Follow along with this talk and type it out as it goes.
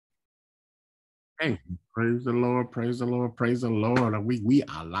Hey, praise the Lord, praise the Lord, praise the Lord. We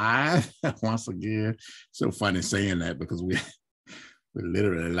are live once again. So funny saying that because we're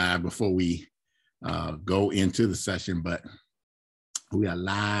literally live before we go into the session, but we are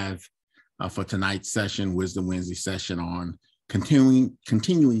live for tonight's session, Wisdom Wednesday session on continuing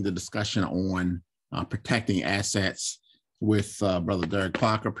the discussion on protecting assets with Brother Derek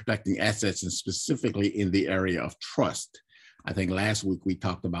Parker, protecting assets and specifically in the area of trust. I think last week we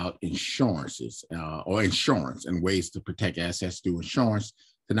talked about insurances or insurance and ways to protect assets through insurance.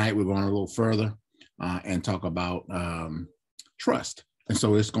 Tonight we're going a little further and talk about trust. And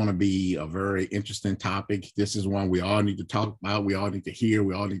so it's going to be a very interesting topic. This is one we all need to talk about. We all need to hear.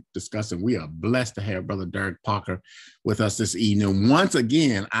 We all need to discuss. And we are blessed to have Brother Derek Parker with us this evening. Once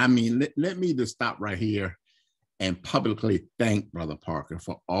again, I mean, let me just stop right here and publicly thank Brother Parker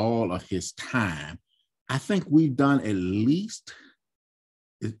for all of his time. I think we've done at least,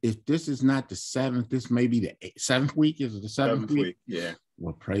 if this is not the seventh, this may be the seventh week. Is it the seventh week? Yeah.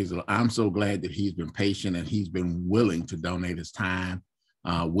 Well, praise the Lord. I'm so glad that he's been patient and he's been willing to donate his time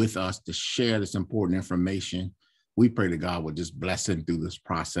with us to share this important information. We pray that God will just bless him through this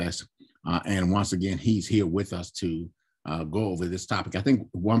process. And once again, he's here with us to go over this topic. I think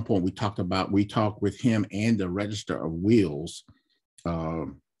at one point we talked with him and the Register of Wills,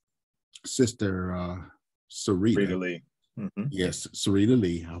 Sister Sarita Lee. Mm-hmm. Yes, Sarita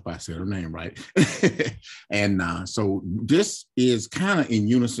Lee. I hope I said her name right. And so this is kind of in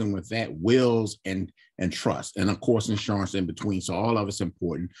unison with that, wills and trust, and of course insurance in between. So all of it's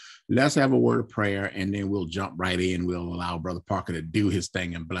important. Let's have a word of prayer, and then we'll jump right in. We'll allow Brother Parker to do his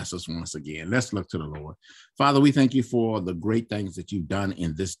thing and bless us once again. Let's look to the Lord. Father, we thank you for the great things that you've done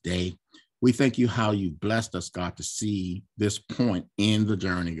in this day. We thank you how you blessed us, God, to see this point in the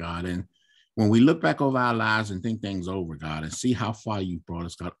journey, God. And when we look back over our lives and think things over, God, and see how far you brought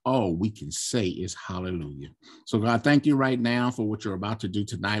us, God, all we can say is hallelujah. So, God, thank you right now for what you're about to do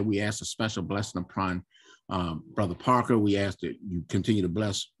tonight. We ask a special blessing upon Brother Parker. We ask that you continue to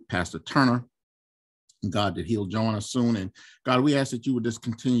bless Pastor Turner, God, that he'll join us soon. And God, we ask that you would just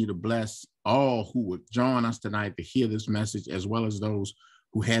continue to bless all who would join us tonight to hear this message, as well as those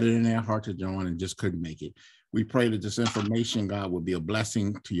who had it in their heart to join and just couldn't make it. We pray that this information, God, will be a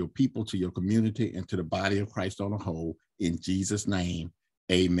blessing to your people, to your community, and to the body of Christ on the whole. In Jesus' name,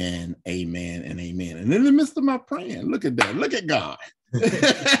 amen, amen, and amen. And in the midst of my praying, look at that. Look at God.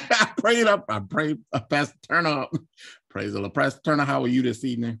 I prayed Pastor Turner up. Praise the Lord. Pastor Turner, how are you this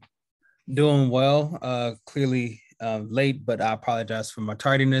evening? Doing well. Clearly late, but I apologize for my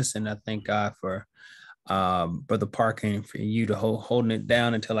tardiness, and I thank God for Brother Parker and for you to holding it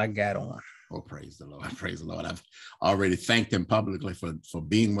down until I got on. Oh, praise the Lord. Praise the Lord. I've already thanked him publicly for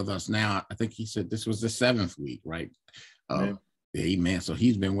being with us now. I think he said this was the 7th week, right? Amen. So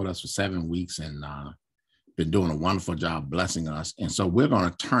he's been with us for 7 weeks and been doing a wonderful job blessing us. And so we're going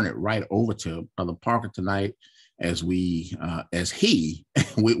to turn it right over to Brother Parker tonight as we're just going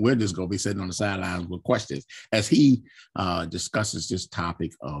to be sitting on the sidelines with questions as he discusses this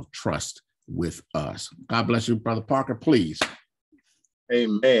topic of trust with us. God bless you, Brother Parker, please.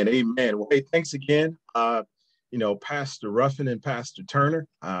 Amen. Amen. Well, hey, thanks again. Pastor Ruffin and Pastor Turner.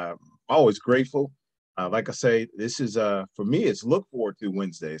 Always grateful. Like I say, this is for me, it's look forward to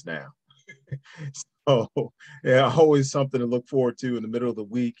Wednesdays now. So yeah, always something to look forward to in the middle of the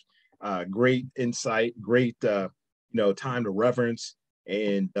week. Great insight, great time to reverence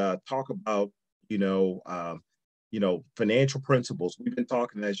and talk about financial principles. We've been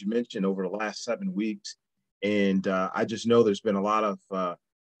talking, as you mentioned, over the last 7 weeks. And I just know there's been a lot of,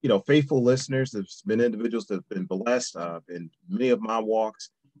 faithful listeners. There's been individuals that have been blessed in many of my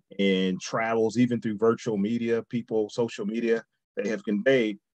walks and travels, even through virtual media, social media. They have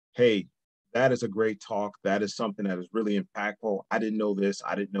conveyed, hey, that is a great talk. That is something that is really impactful. I didn't know this.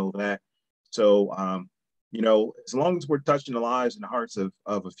 I didn't know that. So, as long as we're touching the lives and the hearts of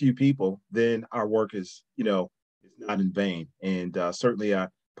a few people, then our work is not in vain. And certainly I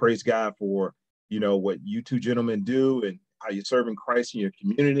praise God for what you two gentlemen do and how you're serving Christ in your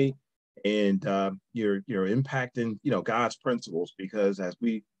community, and you're impacting God's principles, because as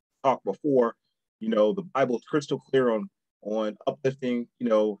we talked before, the Bible is crystal clear on uplifting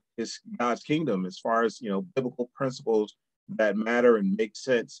his God's kingdom as far as biblical principles that matter and make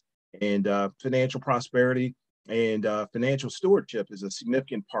sense, and financial prosperity and financial stewardship is a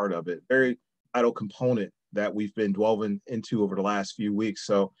significant part of it, very vital component that we've been delving into over the last few weeks.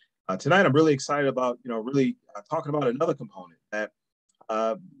 So tonight, I'm really excited about, talking about another component that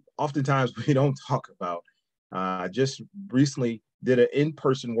oftentimes we don't talk about. I just recently did an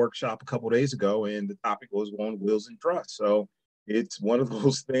in-person workshop a couple of days ago, and the topic was on wills and trusts. So it's one of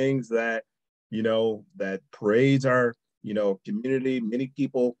those things that that parades our, community. Many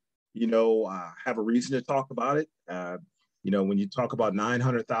people, have a reason to talk about it. When you talk about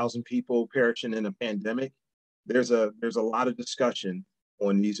 900,000 people perishing in a pandemic, there's a lot of discussion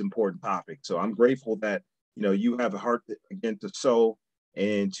on these important topics. So I'm grateful that, you have a heart again to sow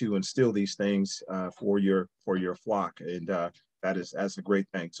and to instill these things for your flock. And that's a great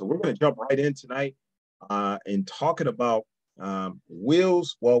thing. So we're going to jump right in tonight in talking about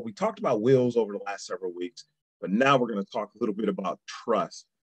wills. Well, we talked about wills over the last several weeks, but now we're going to talk a little bit about trust,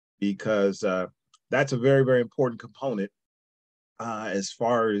 because that's a very, very important component as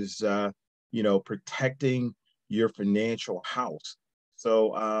far as, protecting your financial house.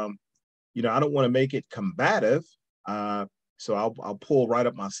 So, I don't want to make it combative. So I'll pull right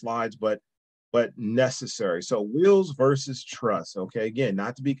up my slides, but necessary. So wills versus trust. Okay, again,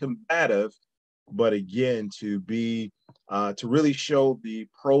 not to be combative, but again, to be to really show the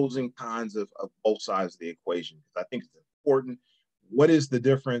pros and cons of both sides of the equation. I think it's important. What is the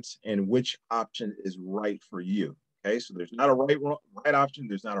difference and which option is right for you? Okay, so there's not a right option.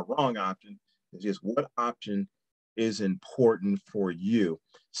 There's not a wrong option. It's just what option is important for you.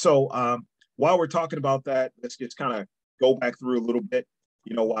 So while we're talking about that, let's just kind of go back through a little bit.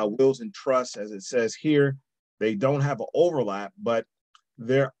 While wills and trusts, as it says here, they don't have an overlap, but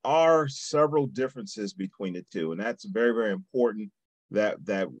there are several differences between the two, and that's very, very important that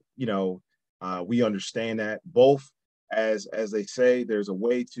we understand that. Both, as they say, there's a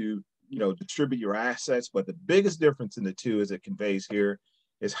way to distribute your assets, but the biggest difference in the two, as it conveys here,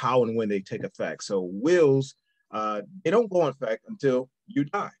 is how and when they take effect. So wills, they don't go in effect until you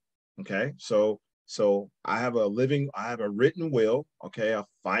die. Okay, so I have a written will, okay, a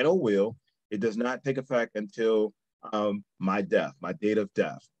final will. It does not take effect until my death, my date of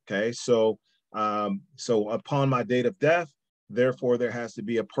death. Okay, so upon my date of death, therefore there has to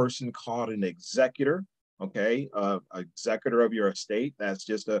be a person called an executor. Okay, executor of your estate. That's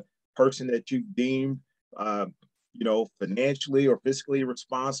just a person that you deem, financially or fiscally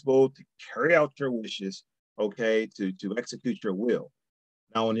responsible to carry out your wishes. Okay, to execute your will.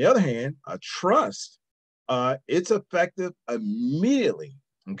 Now, on the other hand, a trust, it's effective immediately.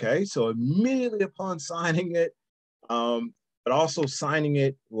 Okay, so immediately upon signing it, but also signing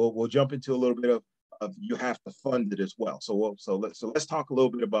it, we'll jump into a little bit of you have to fund it as well. So let's talk a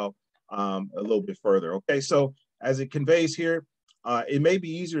little bit about a little bit further. Okay, so as it conveys here, it may be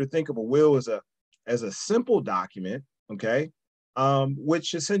easier to think of a will as a simple document. Okay,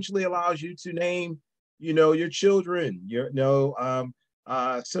 which essentially allows you to name, your children,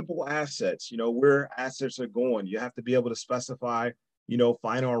 simple assets, where assets are going. You have to be able to specify,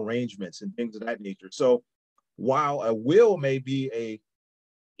 final arrangements and things of that nature. So while a will may be a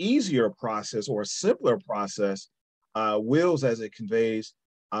easier process or a simpler process, wills, as it conveys,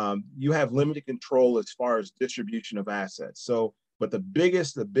 you have limited control as far as distribution of assets. So, but the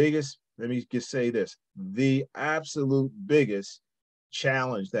biggest, let me just say this, the absolute biggest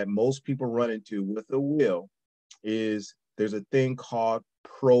challenge that most people run into with a will is there's a thing called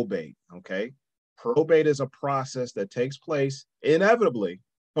probate. Okay, probate is a process that takes place inevitably.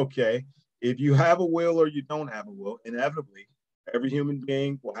 Okay, if you have a will or you don't have a will, inevitably every human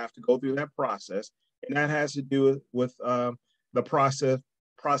being will have to go through that process, and that has to do with the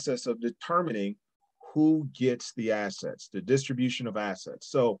process of determining who gets the assets, the distribution of assets.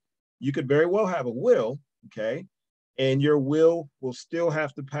 So you could very well have a will, okay, and your will still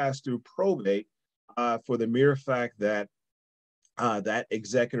have to pass through probate for the mere fact that that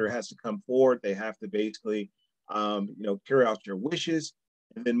executor has to come forward. They have to basically, carry out your wishes.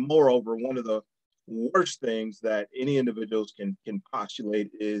 And then moreover, one of the worst things that any individuals can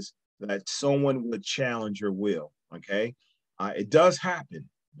postulate is that someone would challenge your will, okay? It does happen,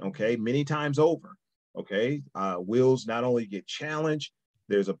 okay, many times over, okay? Wills not only get challenged,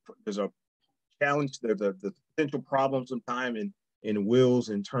 there's a challenge, there's the potential problem sometimes in wills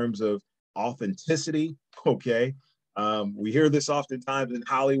in terms of authenticity, okay? We hear this oftentimes in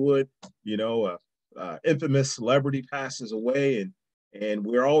Hollywood, infamous celebrity passes away and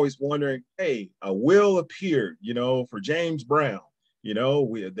we're always wondering, hey, a will appeared, for James Brown.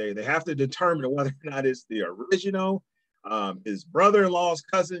 They have to determine whether or not it's the original. His brother-in-law's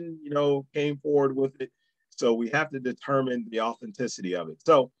cousin, came forward with it. So we have to determine the authenticity of it.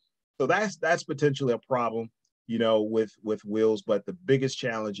 So that's potentially a problem, with wills. But the biggest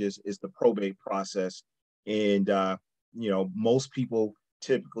challenge is the probate process. And, most people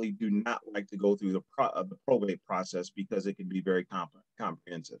typically do not like to go through the probate process because it can be very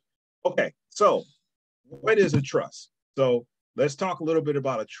comprehensive. Okay, so what is a trust? So let's talk a little bit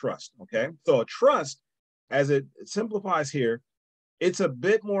about a trust, okay? So a trust, as it simplifies here, it's a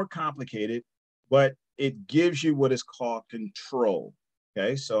bit more complicated but it gives you what is called control.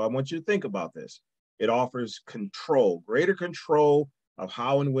 Okay, so I want you to think about this. It offers control, greater control of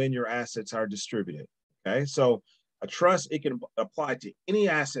how and when your assets are distributed. Okay, so a trust, it can apply to any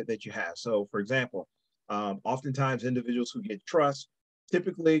asset that you have. So for example, oftentimes individuals who get trust,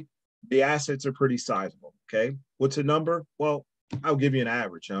 typically the assets are pretty sizable. Okay, what's a number? Well, I'll give you an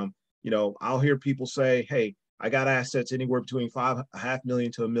average. I'll hear people say, hey, I got assets anywhere between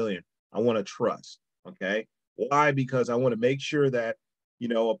 $500,000 to $1 million. I want a trust. Okay, why? Because I want to make sure that,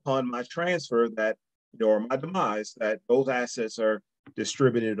 upon my transfer, that, or my demise, that those assets are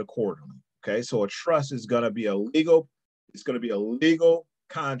distributed accordingly. Okay, so a trust is going to be it's going to be a legal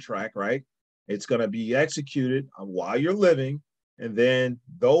contract, right? It's going to be executed while you're living, and then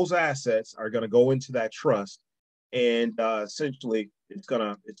those assets are going to go into that trust, and essentially it's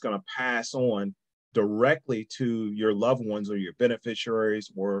gonna pass on directly to your loved ones or your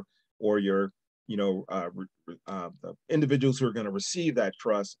beneficiaries or your the individuals who are going to receive that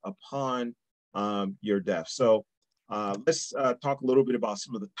trust upon your death. So let's talk a little bit about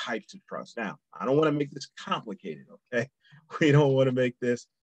some of the types of trust. Now, I don't want to make this complicated, okay? We don't want to make this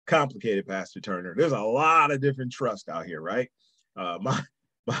complicated, Pastor Turner. There's a lot of different trusts out here, right? My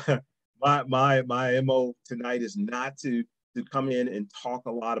MO tonight is not to come in and talk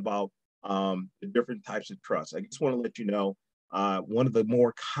a lot about the different types of trusts. I just want to let you know one of the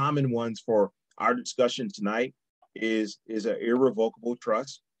more common ones for our discussion tonight is an irrevocable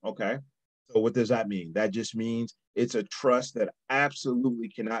trust. Okay, so what does that mean? That just means it's a trust that absolutely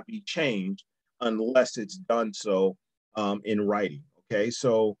cannot be changed unless it's done so in writing. Okay,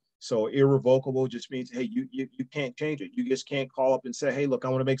 so irrevocable just means, hey, you can't change it. You just can't call up and say, hey, look, I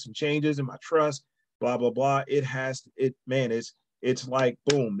want to make some changes in my trust, blah blah blah. It's like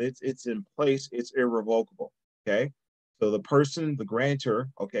boom, it's in place, it's irrevocable. Okay, so the person, the grantor,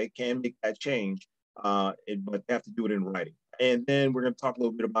 okay, can make that change, but they have to do it in writing. And then we're going to talk a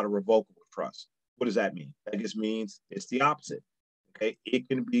little bit about a revocable trust. What does that mean? That just means it's the opposite. Okay, it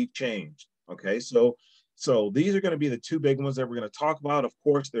can be changed. Okay, so these are going to be the two big ones that we're going to talk about. Of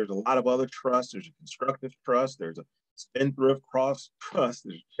course, there's a lot of other trusts. There's a constructive trust. There's a spendthrift cross trust.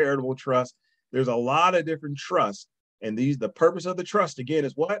 There's a charitable trust. There's a lot of different trusts. And the purpose of the trust, again,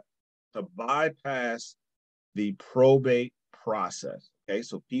 is what? To bypass the probate process. Okay,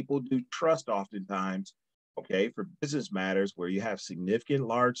 so people do trust oftentimes, okay, for business matters where you have significant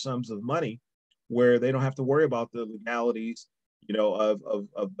large sums of money where they don't have to worry about the legalities,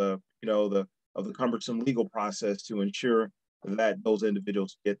 of the cumbersome legal process to ensure that those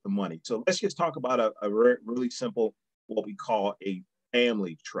individuals get the money. So let's just talk about a really simple, what we call a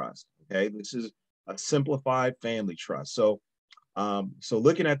family trust. Okay, this is a simplified family trust. So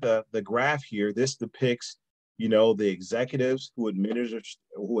looking at the graph here, this depicts, the executives who administer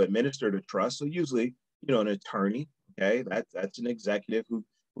the trust. So usually, an attorney. Okay, that's an executive who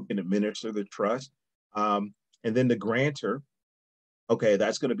can administer the trust. And then the grantor. Okay,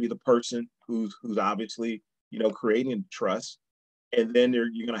 that's going to be the person who's obviously, creating the trust. And then you're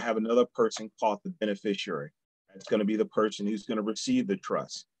going to have another person called the beneficiary. That's going to be the person who's going to receive the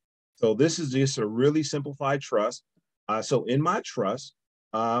trust. So this is just a really simplified trust. So in my trust,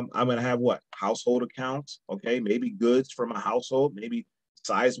 I'm going to have what? Household accounts. Okay, maybe goods for my household, maybe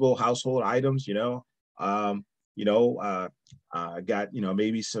sizable household items. I got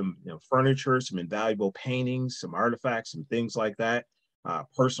maybe some furniture, some invaluable paintings, some artifacts, some things like that.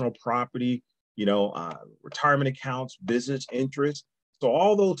 Personal property, retirement accounts, business interests. So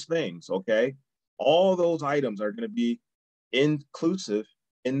all those things, okay, all those items are going to be inclusive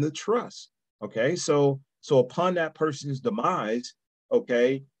in the trust. Okay, so upon that person's demise,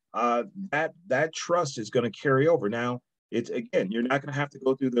 okay, that trust is going to carry over. Now, it's again, you're not going to have to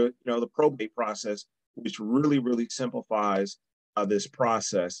go through the the probate process, which really simplifies this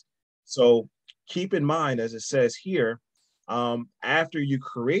process. So keep in mind, as it says here, after you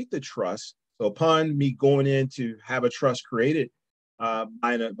create the trust, so upon me going in to have a trust created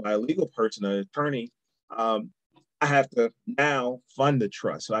by a legal person, an attorney, I have to now fund the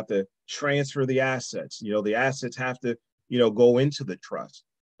trust. So I have to transfer the assets. The assets have to, go into the trust.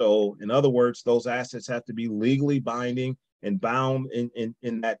 So in other words, those assets have to be legally binding and bound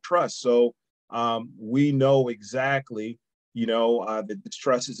in that trust. So we know exactly, that this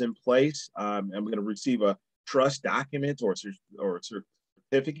trust is in place. I'm going to receive a trust document or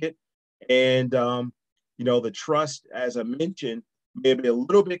certificate. And, the trust, as I mentioned, may be a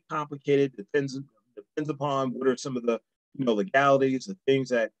little bit complicated. Depends upon what are some of the, legalities, the things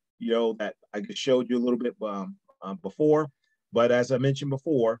that, that I just showed you a little bit before. But as I mentioned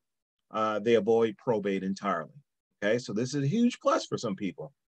before, they avoid probate entirely. Okay, so this is a huge plus for some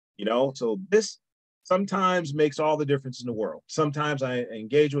people. So this sometimes makes all the difference in the world. Sometimes I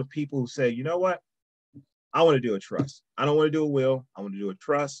engage with people who say, you know what, I want to do a trust. I don't want to do a will. I want to do a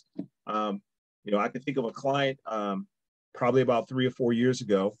trust. I can think of a client probably about 3 or 4 years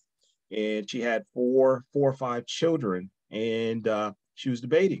ago, and she had four or five children, and she was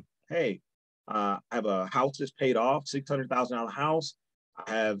debating, hey, I have a house that's paid off, $600,000 house.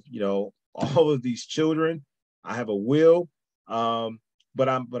 I have, all of these children. I have a will, but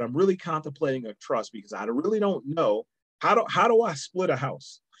I'm really contemplating a trust because I really don't know how do I split a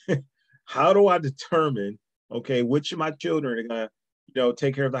house? How do I determine, okay, which of my children are gonna,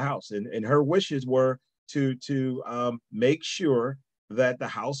 take care of the house? And her wishes were to make sure that the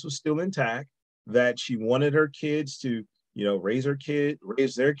house was still intact, that she wanted her kids to, raise their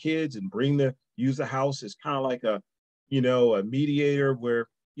kids and use the house as kind of like a mediator where,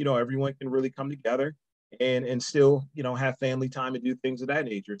 everyone can really come together and still, have family time and do things of that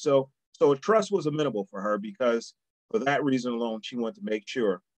nature. So a trust was amenable for her because for that reason alone, she wanted to make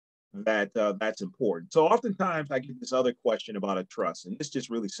sure that that's important. So oftentimes I get this other question about a trust, and this just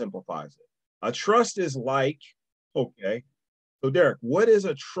really simplifies it. A trust is like, okay, so Derek, what is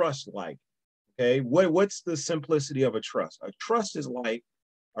a trust like? Okay, what's the simplicity of a trust? A trust is like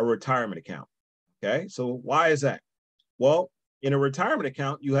a retirement account. Okay, so why is that? Well, in a retirement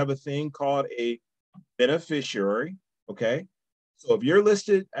account, you have a thing called a beneficiary. Okay, so if you're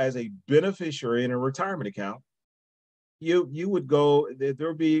listed as a beneficiary in a retirement account, you would go.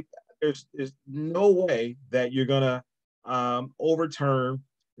 There's no way that you're gonna overturn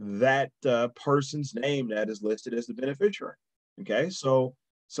that person's name that is listed as the beneficiary. Okay, so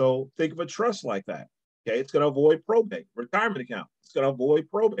think of a trust like that. Okay, it's going to avoid probate. Retirement account, it's going to avoid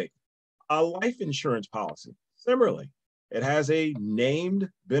probate. A life insurance policy, similarly, it has a named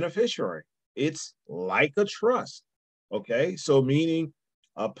beneficiary. It's like a trust. Okay, so meaning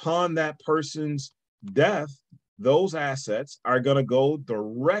upon that person's death, those assets are going to go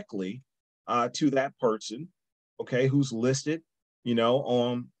directly to that person, okay, who's listed,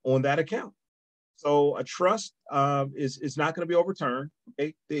 on that account. So a trust is not going to be overturned.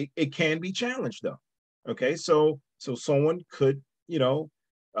 Okay, it can be challenged though. Okay, so someone could,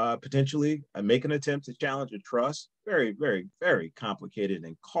 potentially make an attempt to challenge a trust. Very, very, very complicated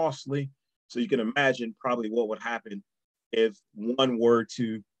and costly. So you can imagine probably what would happen if one were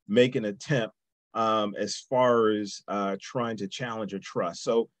to make an attempt as far as trying to challenge a trust.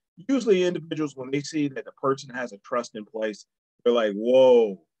 So usually individuals, when they see that the person has a trust in place, they're like,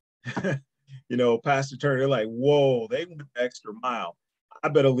 whoa, Pastor Turner, they're like, whoa, they went the extra mile. I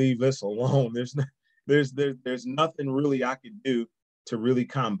better leave this alone. There's nothing really I could do to really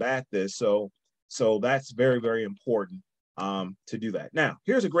combat this. So that's very, very important to do that. Now,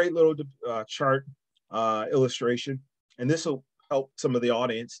 here's a great little chart illustration, and this will help some of the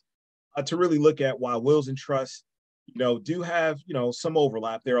audience to really look at why wills and trusts, do have, some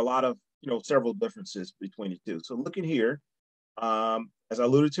overlap. There are a lot of, several differences between the two. So looking here, as I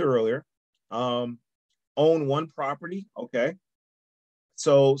alluded to earlier, own one property. Okay.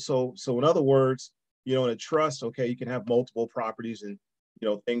 So in other words, in a trust, okay, you can have multiple properties and,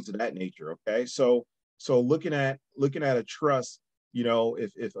 things of that nature. Okay. So looking at a trust,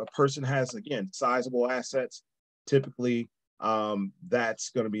 if a person has, again, sizable assets, typically that's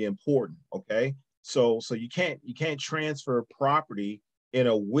going to be important. Okay. So you can't transfer property in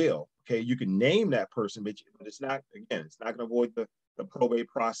a will. Okay. You can name that person, but it's not going to avoid the probate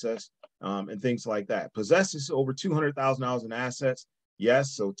process and things like that. Possesses over $200,000 in assets.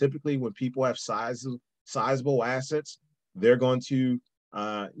 Yes. So typically when people have sizable assets, they're going to,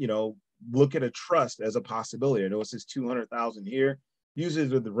 look at a trust as a possibility. I know it says 200,000 here. Usually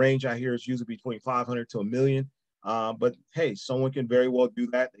the range I hear is usually between 500 to $1 million. But hey, someone can very well do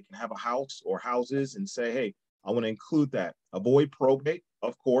that. They can have a house or houses and say, hey, I want to include that. Avoid probate,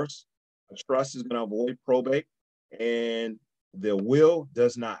 of course. A trust is going to avoid probate, and the will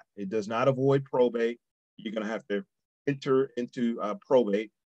does not. It does not avoid probate. You're going to have to enter into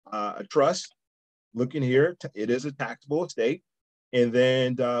probate. A trust, looking here, it is a taxable estate. And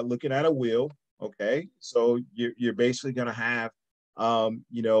then looking at a will, okay, so you're basically going to have,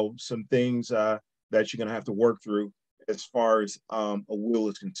 some things that you're going to have to work through as far as a will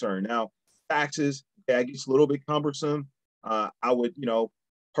is concerned. Now, taxes, that gets a little bit cumbersome. I would,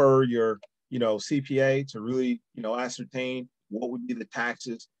 per your, CPA to really, ascertain what would be the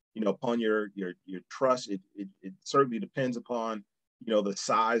taxes, upon your trust. It certainly depends upon, the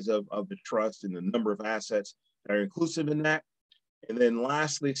size of the trust and the number of assets that are inclusive in that. And then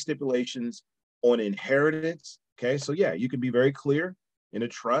lastly, stipulations on inheritance. Okay, so yeah, you can be very clear in a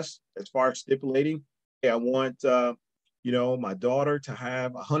trust as far as stipulating, hey, I want my daughter to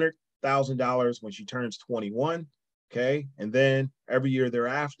have $100,000 when she turns 21. Okay. And then every year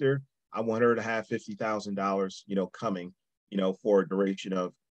thereafter, I want her to have $50,000, coming, for a duration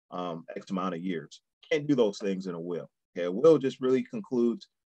of X amount of years. Can't do those things in a will. Okay. A will just really concludes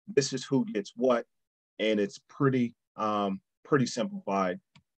this is who gets what. And it's pretty simplified,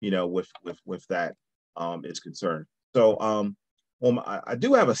 with that is concerned. So I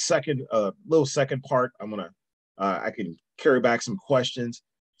do have a little second part. I can carry back some questions.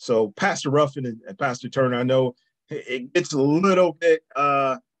 So Pastor Ruffin and Pastor Turner, I know it gets a little bit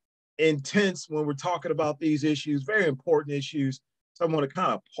intense when we're talking about these issues, very important issues. So I'm going to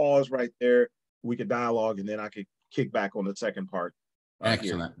kind of pause right there. We could dialogue, and then I could kick back on the second part.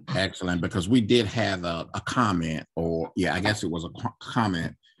 Excellent. Excellent. Because we did have a comment, or I guess it was a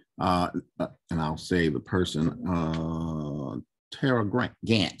comment, and I'll say the person, Tara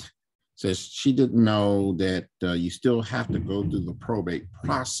Gant, says she didn't know that you still have to go through the probate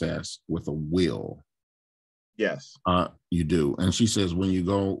process with a will. Yes, you do. And she says when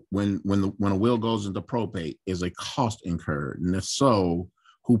a will goes into probate, is a cost incurred, and if so,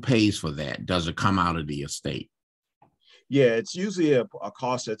 who pays for that? Does it come out of the estate? Yeah, it's usually a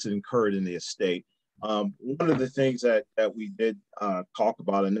cost that's incurred in the estate. One of the things that we did talk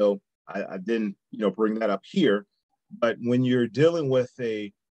about, I know I didn't bring that up here, but when you're dealing with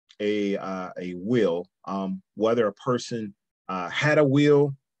a will, whether a person had a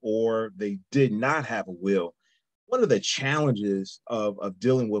will or they did not have a will, one of the challenges of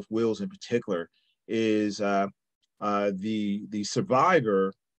dealing with wills in particular is the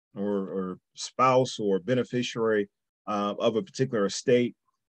survivor or spouse or beneficiary of a particular estate.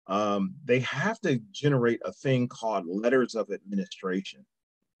 They have to generate a thing called letters of administration.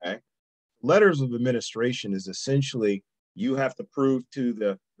 Okay, letters of administration is essentially you have to prove to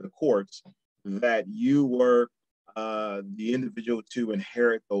the courts that you were the individual to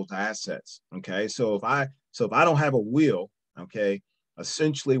inherit those assets. Okay, so if I don't have a will, okay,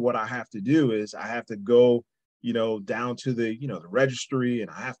 essentially what I have to do is I have to go, down to the the registry,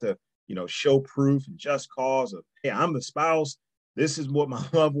 and I have to show proof and just cause of, hey, I'm the spouse. This is what my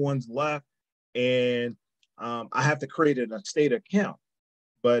loved ones left, and I have to create an estate account.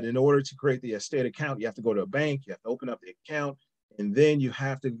 But in order to create the estate account, you have to go to a bank, you have to open up the account, and then you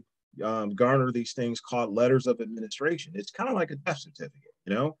have to garner these things called letters of administration. It's kind of like a death certificate,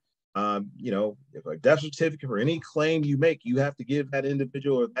 if a death certificate for any claim you make, you have to give that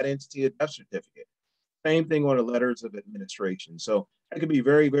individual or that entity a death certificate. Same thing on the letters of administration. So that can be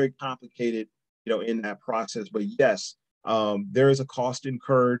very, very complicated, in that process. But yes, there is a cost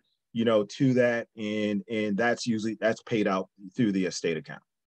incurred, to that, and that's paid out through the estate account.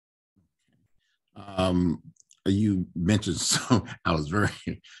 You mentioned, so I was very,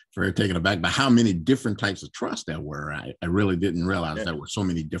 very taken aback by how many different types of trusts there were. I really didn't realize there were so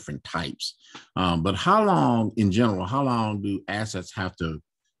many different types. But how long do assets have to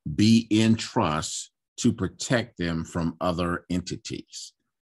be in trust to protect them from other entities?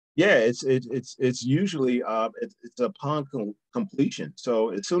 Yeah, it's usually it's upon completion. So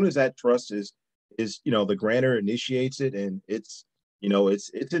as soon as that trust is the grantor initiates it, and it's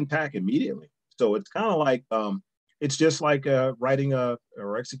intact immediately. So it's kind of like it's just like writing or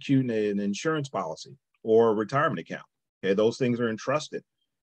executing an insurance policy or a retirement account. Okay, those things are entrusted.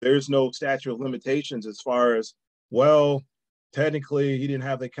 There's no statute of limitations as far as, well, technically he didn't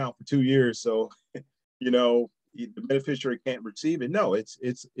have the account for 2 years, so the beneficiary can't receive it. No, it's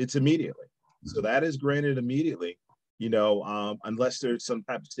immediately. So that is granted immediately, unless there's some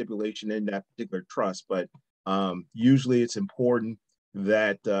type of stipulation in that particular trust. But usually it's important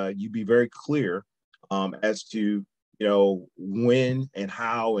that you be very clear as to when and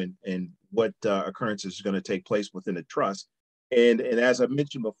how and what occurrences is going to take place within the trust. And as I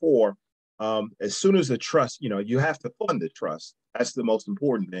mentioned before, as soon as the trust, you have to fund the trust. That's the most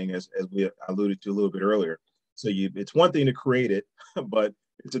important thing, as we alluded to a little bit earlier. So it's one thing to create it, but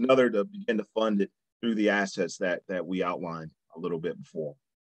it's another to begin to fund it through the assets that we outlined a little bit before.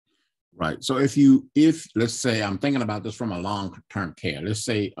 Right. So if let's say, I'm thinking about this from a long-term care, let's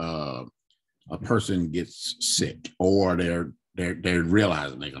say a person gets sick, or they're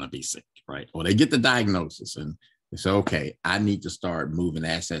realizing they're going to be sick, right? Or they get the diagnosis and they say, okay, I need to start moving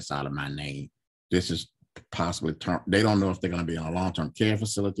assets out of my name. This is possibly they don't know if they're going to be in a long-term care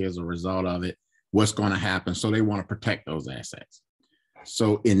facility as a result of it, what's going to happen. So they want to protect those assets.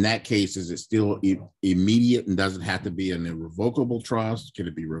 So in that case, is it still immediate, and does it have to be an irrevocable trust? Can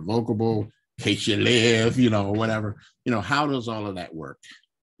it be revocable in case you live, or whatever? How does all of that work?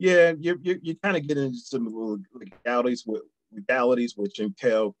 Yeah, you kind of get into some legalities which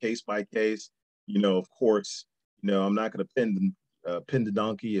entail case by case. Of course, I'm not going to pin the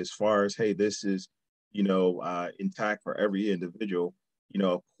donkey as far as, hey, this is, intact for every individual.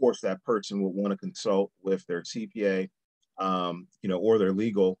 Of course, that person will want to consult with their CPA, or their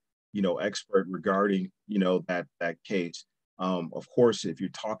legal, expert regarding, that case. Of course, if you're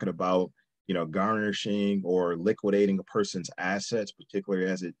talking about, garnishing or liquidating a person's assets, particularly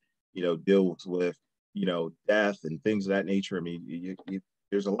as it, deals with, death and things of that nature. I mean,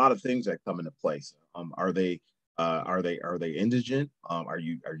 there's a lot of things that come into place. Are they indigent? Are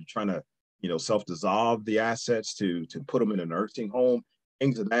you trying to, self-dissolve the assets to put them in a nursing home?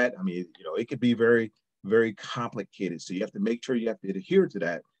 Things of that. I mean, it could be very, very complicated. So you have to make sure you have to adhere to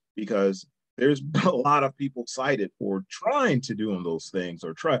that, because there's a lot of people cited for trying to do those things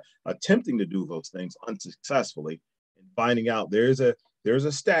or attempting to do those things unsuccessfully, and finding out there's a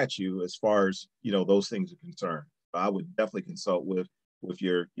statute as far as, those things are concerned. I would definitely consult with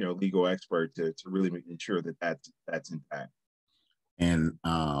your, legal expert to really ensure that that's intact. And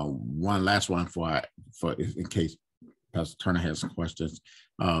one last one for in case Pastor Turner has questions.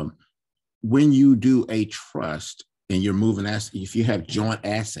 When you do a trust and you're moving assets, if you have joint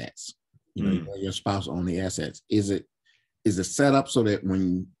assets, your spouse own the assets, is it set up so that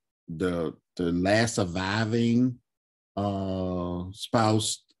when the last surviving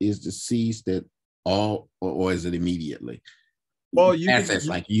spouse is deceased, that or is it immediately? Well,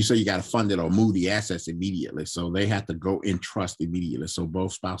 like you say, you got to fund it or move the assets immediately, so they have to go in trust immediately. So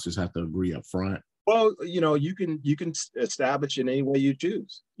both spouses have to agree up front. Well, you can establish in any way you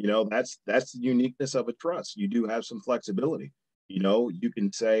choose. That's the uniqueness of a trust. You do have some flexibility. You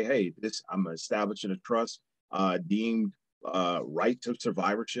can say, hey, I'm establishing a trust deemed right to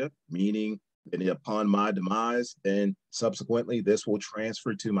survivorship, meaning that upon my demise, then subsequently this will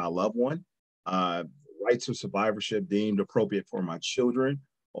transfer to my loved one. Rights of survivorship deemed appropriate for my children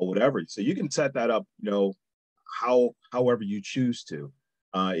or whatever. So you can set that up, however you choose to.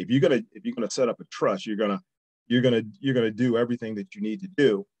 If you're gonna set up a trust, you're gonna do everything that you need to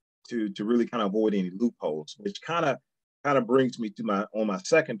do to really kind of avoid any loopholes, which kind of brings me to my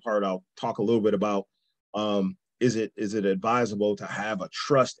second part. I'll talk a little bit about is it advisable to have a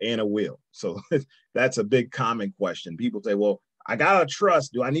trust and a will? So that's a big common question. People say, well, I got a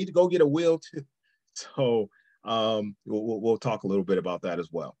trust. Do I need to go get a will too? So we'll talk a little bit about that as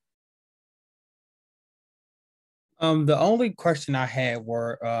well. The only question I had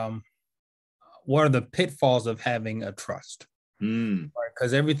were, what are the pitfalls of having a trust?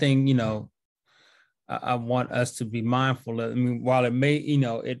 Because everything, I want us to be mindful of. I mean, while it may,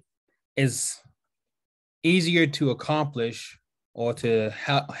 it is easier to accomplish or to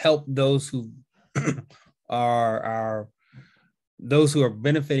help those who are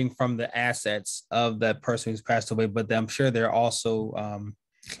benefiting from the assets of that person who's passed away, but I'm sure there are also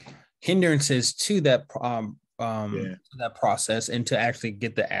hindrances to that that process and to actually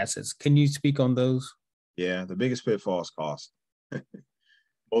get the assets. Can you speak on those? Yeah, the biggest pitfall is cost.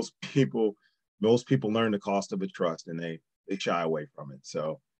 Most people learn the cost of a trust and they shy away from it.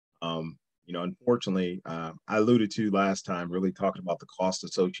 So, unfortunately, I alluded to last time, really talking about the cost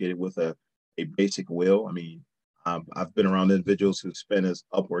associated with a basic will. I mean, I've been around individuals who spend as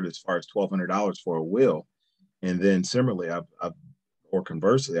upward as far as $1,200 for a will, and then similarly, or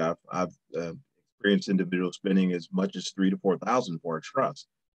conversely, I've experienced individuals spending as much as $3,000 to $4,000 for a trust.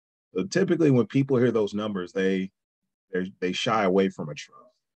 So typically, when people hear those numbers, they shy away from a trust.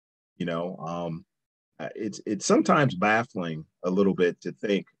 It's sometimes baffling a little bit to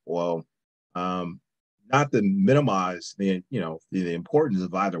think, well, not to minimize the importance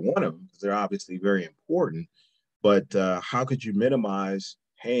of either one of them, because they're obviously very important. But how could you minimize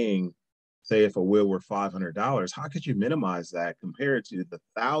paying, say, if a will were $500, how could you minimize that compared to the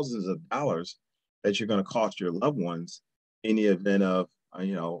thousands of dollars that you're going to cost your loved ones in the event of,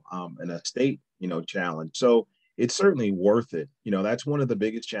 an estate, challenge? So it's certainly worth it. That's one of the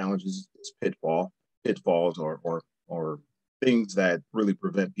biggest challenges is pitfalls or things that really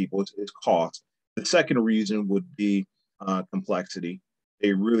prevent people. It's cost. The second reason would be complexity.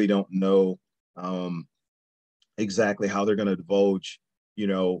 They really don't know exactly how they're going to divulge,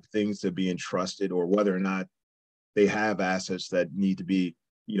 things to be entrusted, or whether or not they have assets that need to be,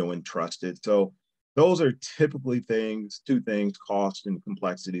 entrusted. So those are typically two things, cost and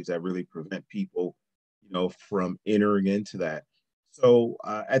complexities, that really prevent people, from entering into that. So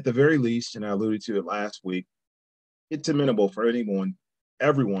at the very least, and I alluded to it last week, it's amenable for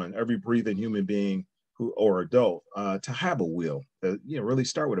everyone, every breathing human being or adult to have a will. Really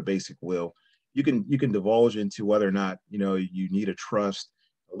start with a basic will. You can divulge into whether or not you need a trust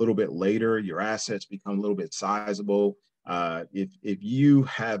a little bit later. Your assets become a little bit sizable. If you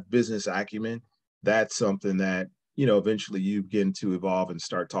have business acumen, that's something that, eventually you begin to evolve and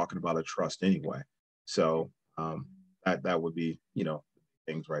start talking about a trust anyway. So that would be,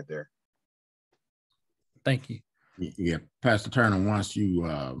 things right there. Thank you. Yeah, Pastor Turner, once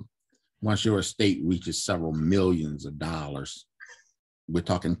your estate reaches several millions of dollars, we're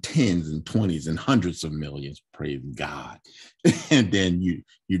talking tens and twenties and hundreds of millions, praise God. And then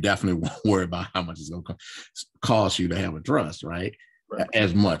you definitely won't worry about how much it's going to cost you to have a trust, right?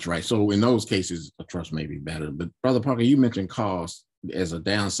 As much, right? So in those cases, a trust may be better. But Brother Parker, you mentioned cost as a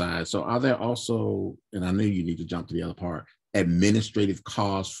downside. So are there also, and I know you need to jump to the other part, administrative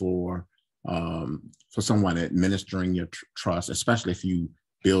costs for someone administering your trust, especially if you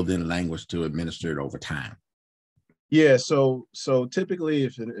build in language to administer it over time? Yeah, so typically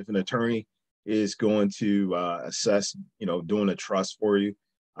if an attorney is going to assess, doing a trust for you,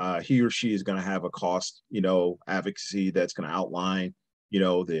 he or she is going to have a cost, advocacy that's going to outline,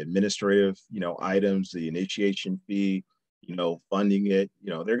 the administrative, items, the initiation fee, funding it.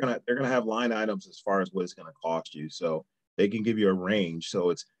 They're gonna have line items as far as what it's going to cost you, so they can give you a range.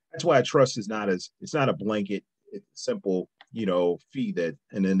 So that's why a trust is it's not a blanket, simple, fee that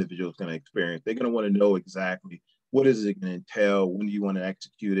an individual is going to experience. They're going to want to know exactly what is it going to entail, when do you want to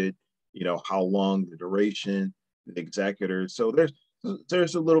execute it, how long, the duration, the executor. So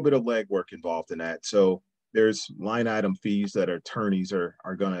there's a little bit of legwork involved in that. So there's line item fees that attorneys are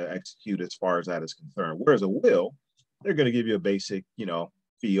going to execute as far as that is concerned. Whereas a will, they're going to give you a basic,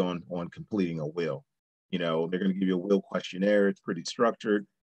 fee on completing a will. They're going to give you a will questionnaire. It's pretty structured.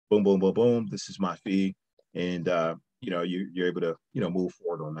 Boom, boom, boom, boom. This is my fee. And, you're able to, move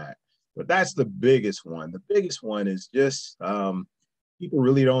forward on that. But that's the biggest one. The biggest one is just people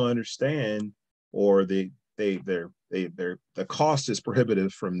really don't understand, or the cost is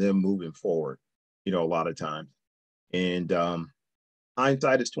prohibitive from them moving forward, a lot of times. And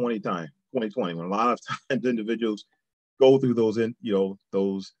hindsight is 2020. When a lot of times individuals go through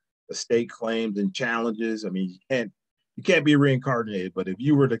those estate claims and challenges. I mean, you can't be reincarnated, but if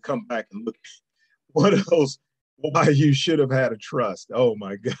you were to come back and look at what else, why you should have had a trust, oh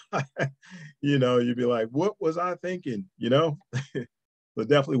my God, you'd be like, what was I thinking? But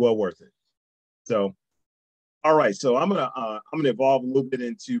definitely well worth it. So, all right. So I'm gonna evolve a little bit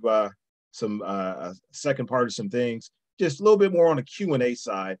into some second part of some things, just a little bit more on the Q&A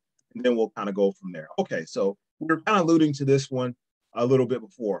side, and then we'll kind of go from there. Okay. So we were kind of alluding to this one a little bit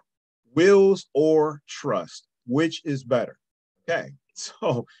before. Wills or trust, which is better? Okay.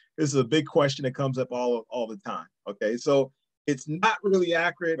 So this is a big question that comes up all the time. Okay. So it's not really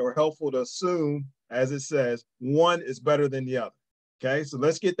accurate or helpful to assume, as it says, one is better than the other. Okay. So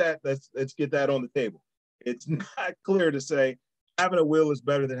let's get that on the table. It's not clear to say having a will is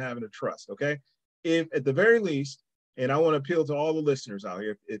better than having a trust. Okay. If at the very least, and I want to appeal to all the listeners out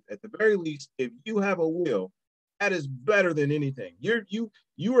here, if at the very least, if you have a will, that is better than anything. You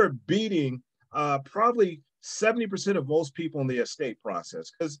are beating probably 70% of most people in the estate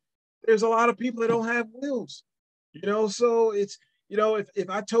process, because there's a lot of people that don't have wills. So it's, if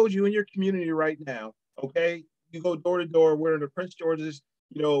I told you in your community right now, okay, you go door to door, we're in the Prince George's,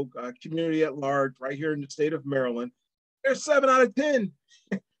 community at large, right here in the state of Maryland, there's 7 out of 10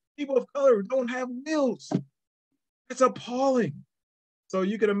 people of color who don't have wills. It's appalling. So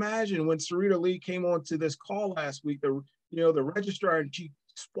you can imagine when Sarita Lee came on to this call last week, the registrar, and she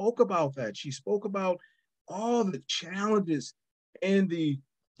spoke about that. She spoke about all the challenges and the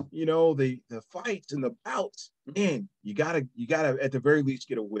fights and the bouts. Man, you gotta at the very least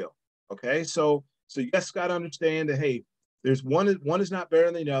get a will. Okay, so you just gotta understand that, hey, there's one is not better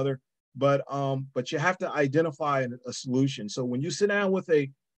than the other, but you have to identify a solution. So when you sit down with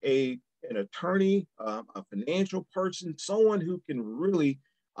an attorney, a financial person, someone who can really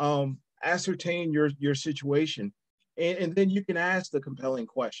ascertain your situation, and then you can ask the compelling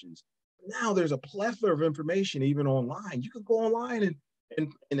questions. Now there's a plethora of information even online. You can go online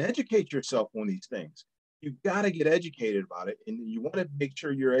and educate yourself on these things. You've got to get educated about it, and you want to make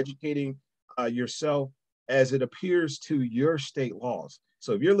sure you're educating yourself as it appears to your state laws.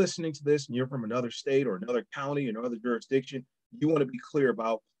 So if you're listening to this and you're from another state or another county or another jurisdiction, you want to be clear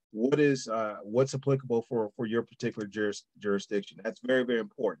about what's applicable for your particular jurisdiction. That's very, very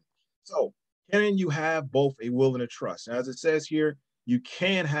important. So can you have both a will and a trust? As it says here, you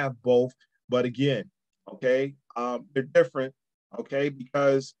can have both, but again, okay, they're different, okay,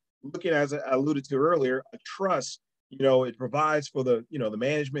 because looking, as I alluded to earlier, a trust, it provides for the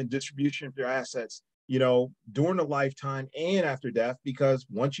management and distribution of your assets, during the lifetime and after death, because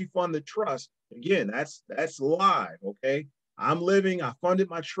once you fund the trust, again, that's live, okay? I'm living, I funded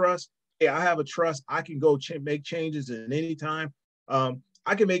my trust. Hey, I have a trust. I can go make changes at any time.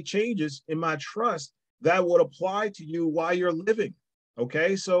 I can make changes in my trust that would apply to you while you're living.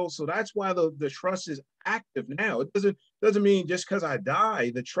 Okay, so that's why the trust is active now. It doesn't mean just because I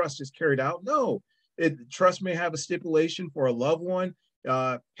die, the trust is carried out. No, trust may have a stipulation for a loved one.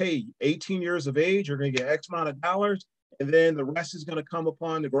 Hey, 18 years of age, you're going to get X amount of dollars, and then the rest is going to come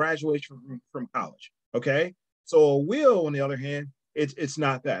upon the graduation from college. Okay, so a will, on the other hand, it's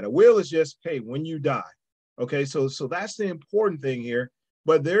not that. A will is just, hey, when you die. Okay, so that's the important thing here.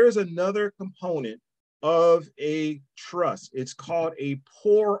 But there is another component of a trust. It's called a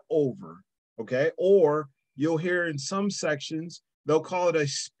pour over, okay? Or you'll hear in some sections, they'll call it a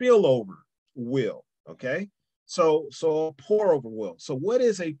spillover will, okay? So a pour over will. So what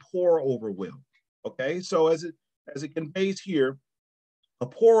is a pour over will? Okay, so as it conveys here, a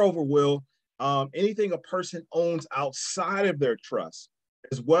pour over will, anything a person owns outside of their trust,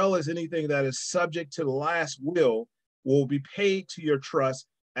 as well as anything that is subject to the last will be paid to your trust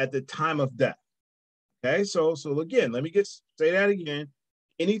at the time of death. Okay, so again, let me say that again.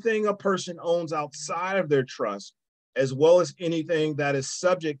 Anything a person owns outside of their trust, as well as anything that is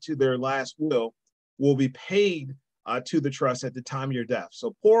subject to their last will be paid to the trust at the time of your death.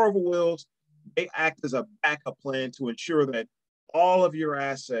 So pour over wills, they act as a backup plan to ensure that all of your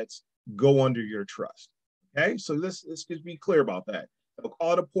assets go under your trust. Okay, so let's just be clear about that. They'll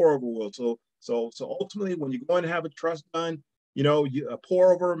call it a pour over will. So ultimately, when you go in and have a trust done, a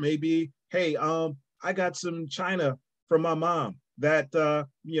pour over may be, hey, I got some china from my mom that,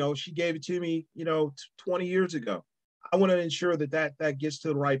 she gave it to me, 20 years ago. I want to ensure that gets to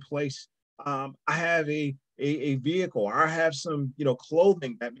the right place. I have a vehicle, or I have some,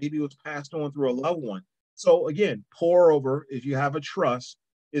 clothing that maybe was passed on through a loved one. So again, pour over, if you have a trust,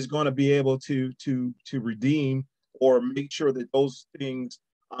 is going to be able to redeem or make sure that those things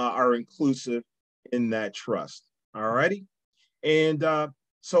are inclusive in that trust. All righty. And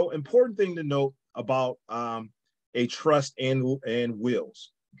so important thing to note about a trust and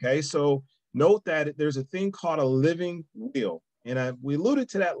wills. Okay, so note that there's a thing called a living will, and we alluded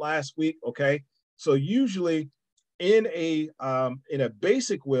to that last week. Okay, so usually in a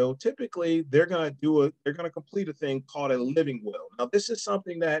basic will, typically they're going to complete a thing called a living will. Now, this is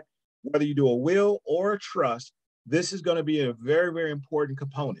something that whether you do a will or a trust, this is going to be a very, very important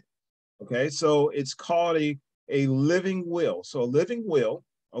component. Okay, so it's called a living will. So a living will,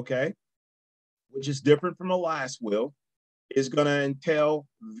 okay, which is different from a last will, is going to entail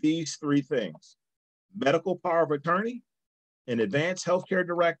these three things: medical power of attorney, an advanced healthcare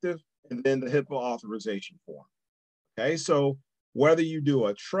directive, and then the HIPAA authorization form. Okay, so whether you do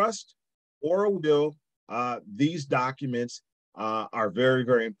a trust or a will, these documents are very,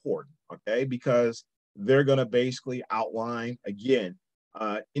 very important, okay, because they're going to basically outline, again,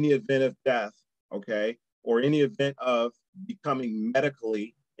 any event of death, okay, or any event of becoming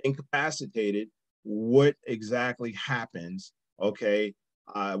medically incapacitated, what exactly happens, okay,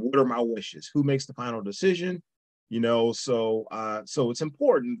 what are my wishes, who makes the final decision, so it's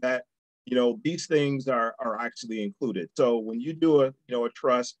important that these things are actually included. So when you do a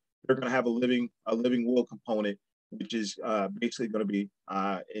trust, they're going to have a living will component, which is basically going to be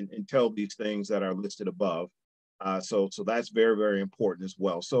entail these things that are listed above. So that's very, very important as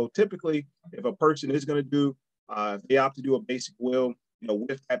well. So typically, if a person is going to do, if they opt to do a basic will,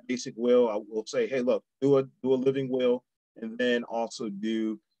 with that basic will, I will say, hey, look, do a living will, and then also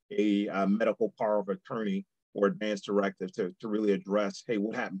do a medical power of attorney or advanced directive to really address, hey,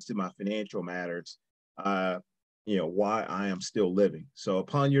 what happens to my financial matters? Why I am still living. So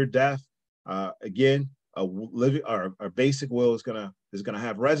upon your death, again, a basic will is gonna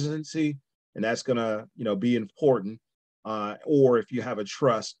have residency, and that's gonna be important. Or if you have a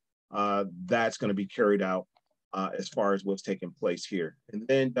trust, that's gonna be carried out as far as what's taking place here. And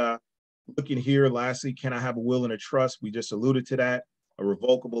then looking here, lastly, can I have a will and a trust? We just alluded to that. A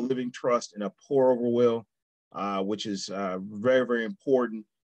revocable living trust and a pour over will, which is very, very important,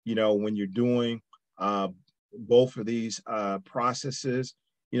 when you're doing both of these processes.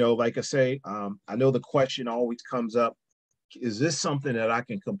 Like I say, I know the question always comes up, is this something that I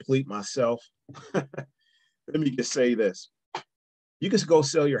can complete myself? Let me just say this. You can go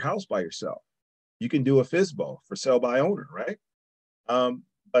sell your house by yourself. You can do a FSBO, for sale by owner, right?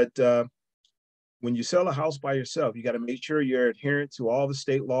 But when you sell a house by yourself, you got to make sure you're adherent to all the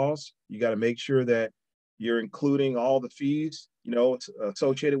state laws. You got to make sure that you're including all the fees,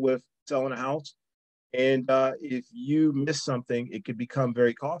 associated with selling a house. And if you miss something, it could become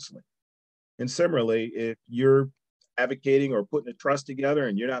very costly. And similarly, if you're advocating or putting a trust together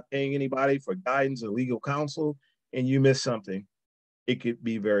and you're not paying anybody for guidance or legal counsel and you miss something, it could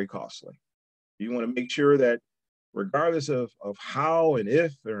be very costly. You want to make sure that regardless of how and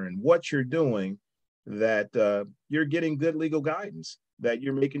if or and what you're doing, that you're getting good legal guidance, that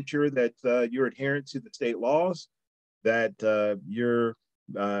you're making sure that you're adherent to the state laws, that you're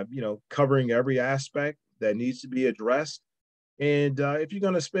covering every aspect that needs to be addressed. And if you're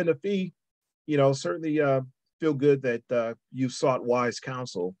going to spend a fee, certainly feel good that you've sought wise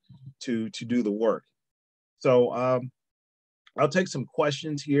counsel to do the work. So I'll take some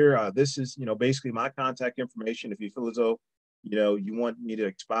questions here. This is, basically my contact information. If you feel as though, you want me to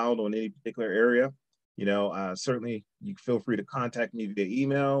expound on any particular area, certainly you feel free to contact me via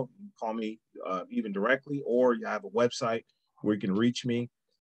email, call me even directly, or you have a website where you can reach me.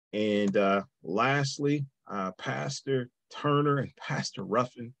 And lastly, Pastor Turner and Pastor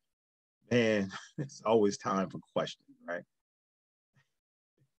Ruffin, man, it's always time for questions, right?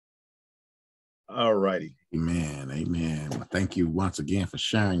 All righty. Amen. Thank you once again for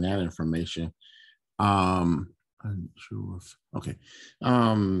sharing that information. I'm not sure if, okay.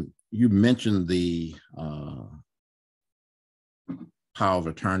 You mentioned the power of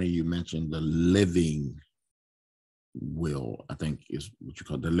attorney. You mentioned the living will, I think is what you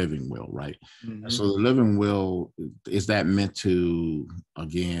call the living will, right? Mm-hmm. So the living will, is that meant to,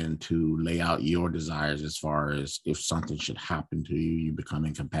 again, to lay out your desires as far as if something should happen to you, you become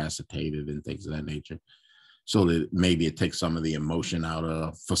incapacitated and things of that nature, so that maybe it takes some of the emotion out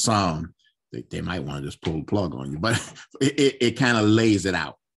of, for some, they might want to just pull the plug on you, but it kind of lays it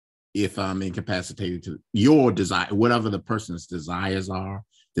out. If I'm incapacitated to your desire, whatever the person's desires are,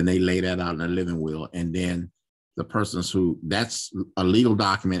 then they lay that out in a living will. And then the person's that's a legal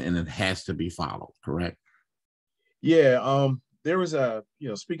document and it has to be followed, correct? Yeah. There was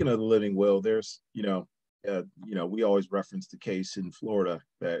speaking of the living will, there's, we always reference the case in Florida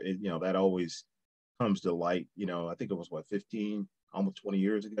that, that always comes to light. I think it was 15, almost 20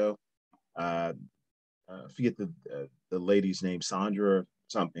 years ago. I forget the lady's name, Sandra or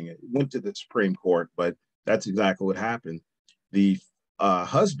something. It went to the Supreme Court, but that's exactly what happened. The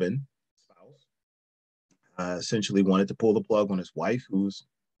husband, essentially wanted to pull the plug on his wife, he was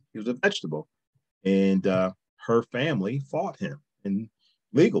a vegetable, and her family fought him and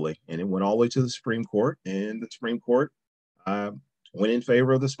legally, and it went all the way to the Supreme Court, and the Supreme Court went in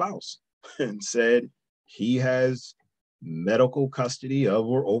favor of the spouse and said he has medical custody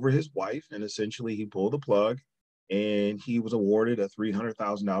over his wife, and essentially he pulled the plug, and he was awarded a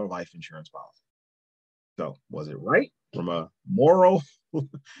 $300,000 life insurance policy. So was it right from a moral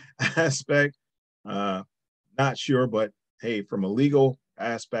aspect? Not sure, but hey, from a legal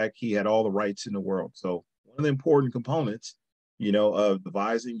aspect, he had all the rights in the world. So one of the important components, of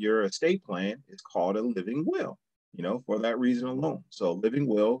devising your estate plan is called a living will, for that reason alone. So living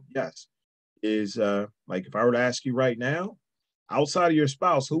will, yes, is like if I were to ask you right now, outside of your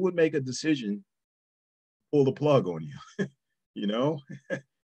spouse, who would make a decision, pull the plug on you?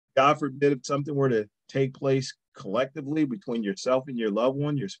 God forbid if something were to take place collectively between yourself and your loved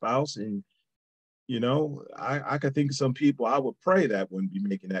one, your spouse, and I could think of some people I would pray that wouldn't be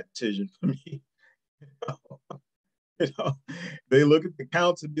making that decision for me. They look at the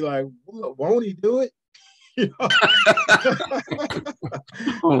counts and be like, well, won't he do it?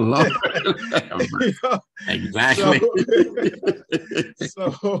 Oh Lord. Exactly.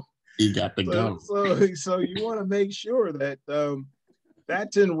 So you got to go. So you want to make sure that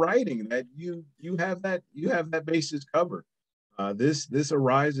that's in writing, that you have that basis covered. This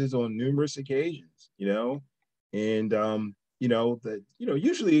arises on numerous occasions, and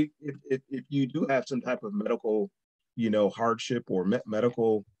usually if you do have some type of medical, hardship or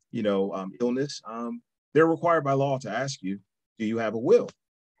medical, illness, they're required by law to ask you, do you have a will?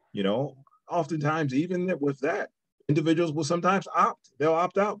 Oftentimes, even with that, individuals will sometimes they'll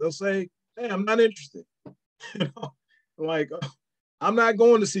opt out. They'll say, hey, I'm not interested. Like, I'm not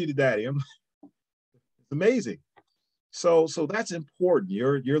going to see the daddy. It's amazing. So that's important.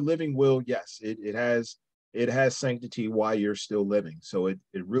 Your living will, yes, it has sanctity while you're still living. So it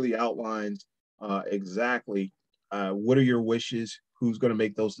really outlines exactly what are your wishes, who's going to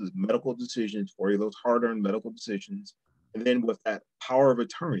make those medical decisions for you, those hard-earned medical decisions. And then with that power of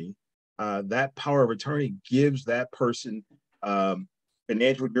attorney gives that person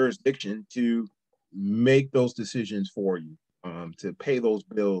financial jurisdiction to make those decisions for you, to pay those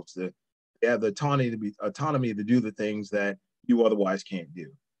bills, to have the autonomy to do the things that you otherwise can't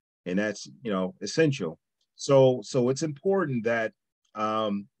do. And that's, essential. So it's important that,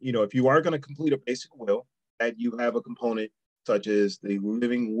 if you are going to complete a basic will, that you have a component such as the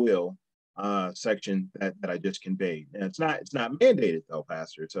living will section that I just conveyed. And it's not mandated though,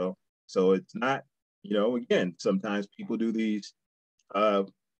 Pastor. So it's not, again, sometimes people do these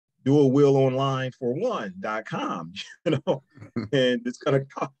do a will online for one.com, you know, and it's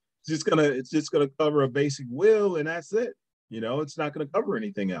just gonna cover a basic will, and that's it. You know, it's not gonna cover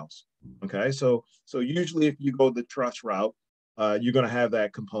anything else. Okay, so usually if you go the trust route, you're gonna have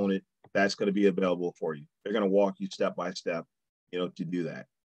that component that's gonna be available for you. They're gonna walk you step by step, you know, to do that.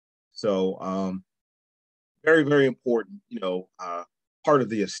 So very, very important, you know, part of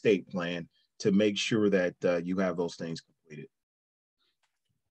the estate plan to make sure that you have those things completed.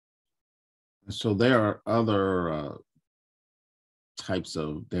 So there are other types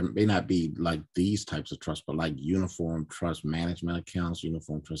of, there may not be like these types of trusts, but like uniform trust management accounts,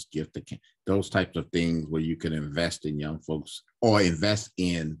 uniform trust gift account, those types of things where you can invest in young folks or invest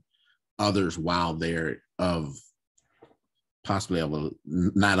in others while they're of possibly of a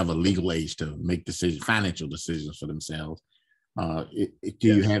not of a legal age to make decisions, financial decisions for themselves. Do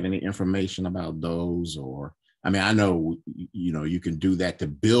you have any information about those? Or, I mean, I know, you know, you can do that to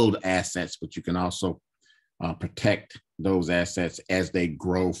build assets, but you can also protect those assets as they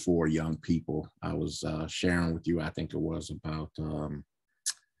grow for young people. I was sharing with you, I think it was about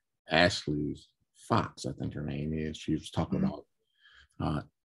Ashley Fox, I think her name is. She was talking about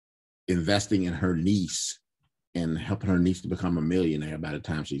investing in her niece and helping her niece to become a millionaire by the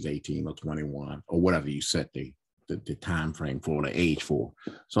time she's 18 or 21 or whatever you set the time frame for, the age for.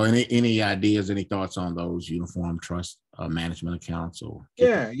 So any ideas, any thoughts on those uniform trust management accounts? Or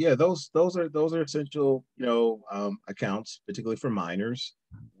those are essential, you know, accounts, particularly for minors,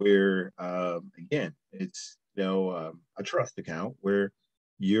 where again, it's, you know, a trust account where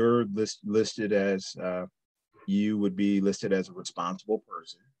you're listed as you would be listed as a responsible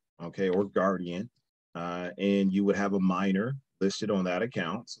person, okay, or guardian, and you would have a minor listed on that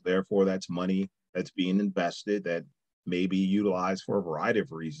account. So therefore, that's money that's being invested that may be utilized for a variety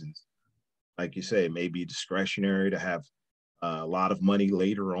of reasons. Like you say, it may be discretionary to have a lot of money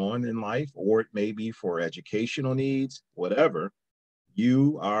later on in life, or it may be for educational needs, whatever.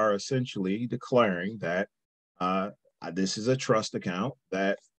 You are essentially declaring that this is a trust account,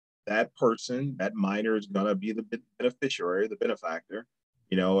 that that person, that minor, is going to be the beneficiary, the benefactor,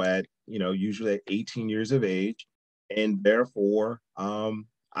 you know, at, you know, usually at 18 years of age, and therefore I'm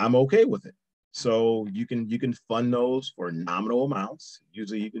okay with it. So you can fund those for nominal amounts.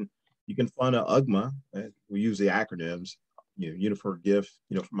 Usually you can fund a UGMA. We use the acronyms, you know, Uniform Gift,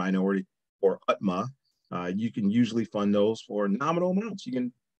 you know, for minority, or UTMA. You can usually fund those for nominal amounts. You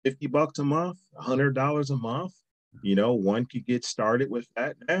can $50 a month, $100 a month. You know, one could get started with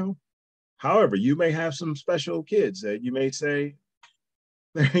that now. However, you may have some special kids that you may say,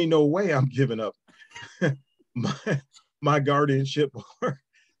 there ain't no way I'm giving up my guardianship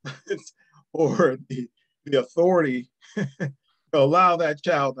or the authority to allow that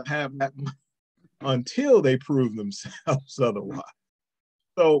child to have that until they prove themselves otherwise.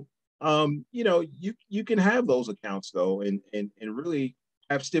 So, you know, you can have those accounts though, and really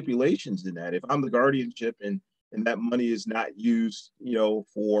have stipulations in that. If I'm the guardianship and that money is not used, you know,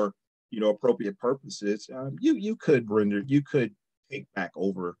 for, you know, appropriate purposes, you could take back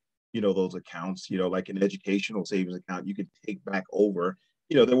over, you know, those accounts, you know, like an educational savings account, you could take back over,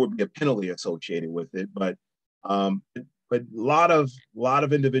 you know, there would be a penalty associated with it, but a lot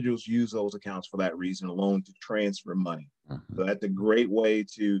of individuals use those accounts for that reason alone, to transfer money. So that's a great way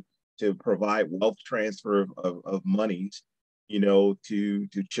to provide wealth transfer of monies, you know, to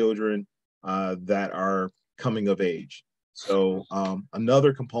children that are coming of age. So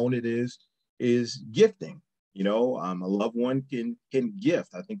another component is gifting. You know, a loved one can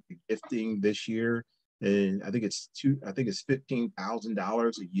gift. I think the gifting this year, and I think it's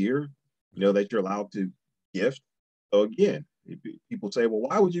 $15,000 a year, you know, that you're allowed to gift. So again, people say, well,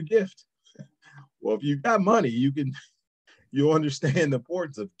 why would you gift? Well, if you've got money, you'll understand the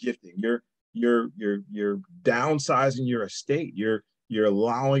importance of gifting. You're downsizing your estate. You're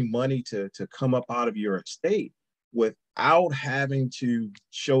allowing money to come up out of your estate without having to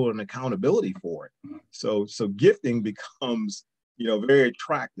show an accountability for it. So gifting becomes, you know, very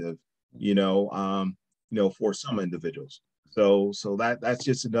attractive, you know, for some individuals. So that's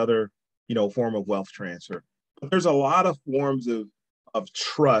just another, you know, form of wealth transfer. But there's a lot of forms of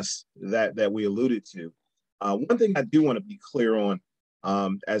trust that we alluded to. One thing I do want to be clear on,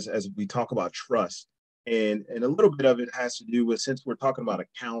 as we talk about trust, and a little bit of it has to do with, since we're talking about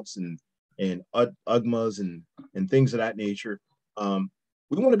accounts and UGMAs and things of that nature,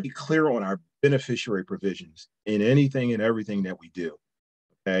 we want to be clear on our beneficiary provisions in anything and everything that we do.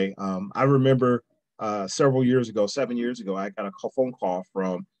 Okay. I remember 7 years ago, I got a phone call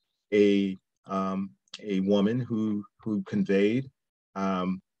from a woman who conveyed,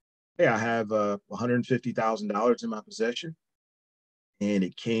 hey, I have $150,000 in my possession, and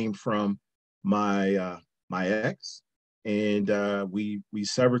it came from my ex, and we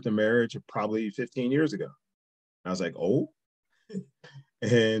severed the marriage probably 15 years ago. I was like, oh,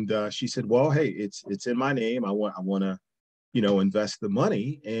 and she said, well, hey, it's in my name. I want to, invest the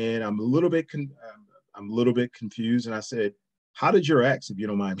money, and I'm a little bit confused. And I said, how did your ex, if you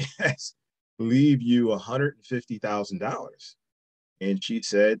don't mind me asking, leave you $150,000? And she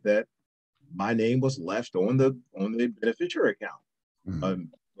said that my name was left on the beneficiary account. Mm-hmm.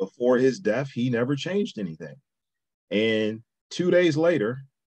 Before his death, he never changed anything. And 2 days later,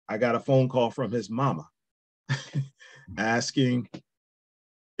 I got a phone call from his mama asking,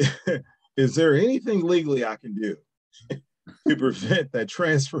 is there anything legally I can do to prevent that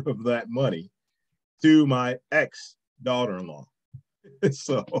transfer of that money to my ex-daughter-in-law?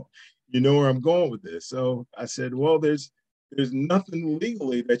 So you know where I'm going with this. So I said, well, there's nothing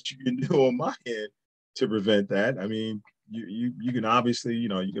legally that you can do on my end to prevent that. I mean, you can obviously, you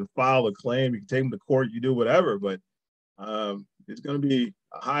can file a claim, you can take them to court, you do whatever, but it's going to be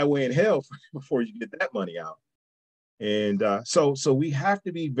a highway in hell before you get that money out. And so we have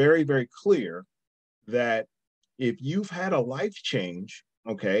to be very, very clear that if you've had a life change,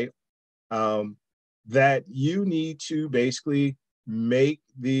 okay, that you need to basically make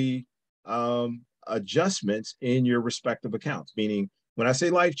the adjustments in your respective accounts. Meaning, when I say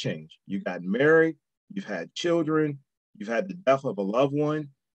life change, you got married, you've had children, you've had the death of a loved one,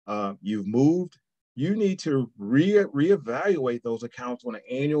 you've moved. You need to reevaluate those accounts on an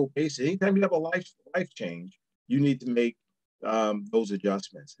annual basis. Anytime you have a life change, you need to make those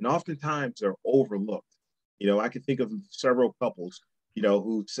adjustments. And oftentimes they're overlooked. I can think of several couples,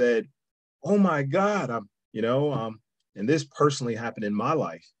 who said, oh my God, and this personally happened in my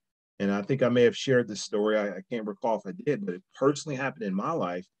life. And I think I may have shared this story. I can't recall if I did, but it personally happened in my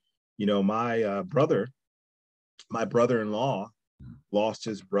life. My brother-in-law lost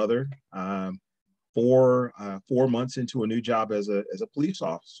his brother 4 months into a new job as a police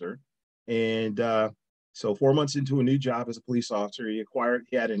officer. And so 4 months into a new job as a police officer, he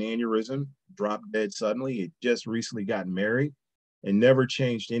had an aneurysm, dropped dead suddenly. He just recently gotten married and never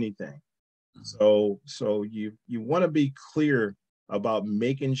changed anything. So you want to be clear about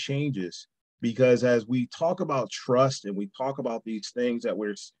making changes, because as we talk about trust and we talk about these things that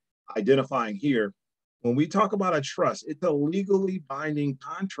we're identifying here, when we talk about a trust, it's a legally binding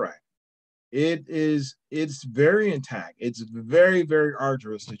contract. It's very intact. It's very, very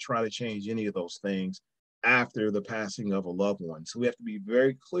arduous to try to change any of those things after the passing of a loved one. So we have to be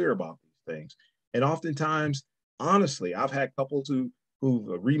very clear about these things. And oftentimes, honestly, I've had couples who've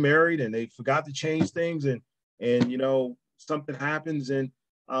remarried and they forgot to change things, and something happens, and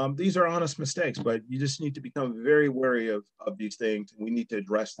these are honest mistakes, but you just need to become very wary of these things. And we need to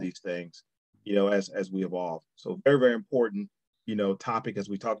address these things, as we evolve. So very, very important, topic as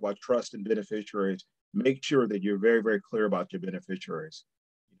we talk about trust and beneficiaries. Make sure that you're very, very clear about your beneficiaries.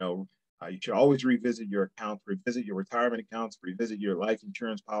 You should always revisit your accounts, revisit your retirement accounts, revisit your life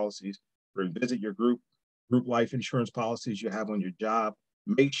insurance policies, revisit your group life insurance policies you have on your job.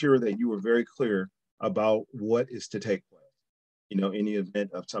 Make sure that you are very clear about what is to take place, in the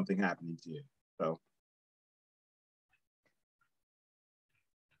event of something happening to you. So.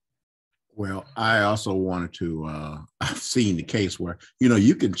 Well, I also wanted to, I've seen the case where,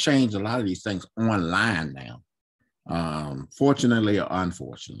 you can change a lot of these things online now. Fortunately or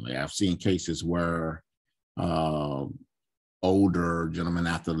unfortunately, I've seen cases where older gentlemen,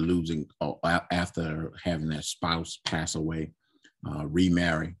 after having their spouse pass away,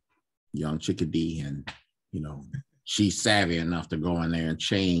 remarry, young chickadee, and, she's savvy enough to go in there and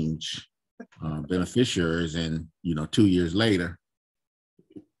change beneficiaries. And, 2 years later,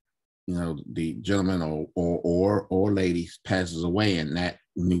 the gentleman or lady passes away, and that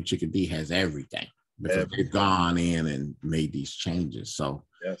new chickadee has everything because they've gone in and made these changes. So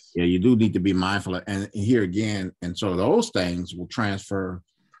yes, yeah, you do need to be mindful of, and here again, and so those things will transfer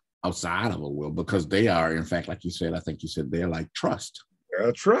outside of a will, because they are, in fact, like you said, I think you said, they're like trust. They're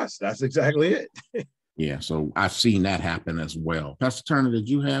a trust. That's exactly it. Yeah, so I've seen that happen as well. Pastor Turner, did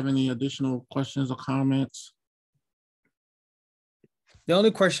you have any additional questions or comments? The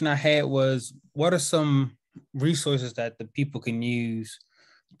only question I had was, what are some resources that the people can use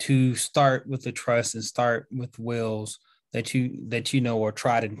to start with the trust and start with wills that are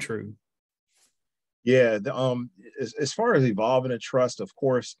tried and true? Yeah, as far as evolving a trust, of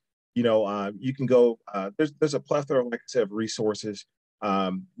course, you can go. There's a plethora, like I said, of resources.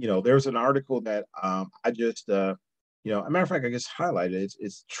 There's an article that I just, a matter of fact, I just highlighted.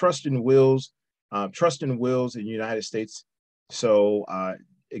 It's Trust and Wills in the United States. So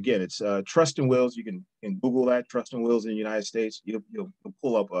again, it's Trust and Wills. You can Google that, Trust and Wills in the United States. You'll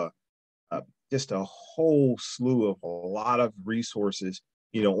pull up just a whole slew of a lot of resources,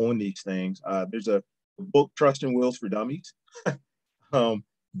 on these things. There's a book, Trust and Wills for Dummies.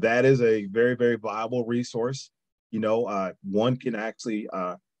 That is a very, very viable resource. One can actually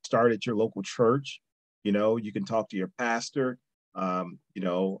start at your local church. You can talk to your pastor, or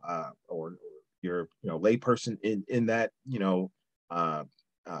your, layperson in that,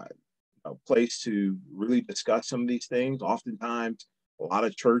 place to really discuss some of these things. Oftentimes, a lot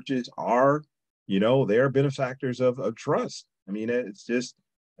of churches are, they're benefactors of trust. I mean, it's just,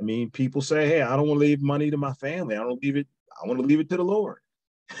 people say, hey, I don't want to leave money to my family. I want to leave it to the Lord.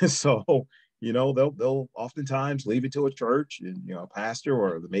 So, they'll oftentimes leave it to a church and, a pastor,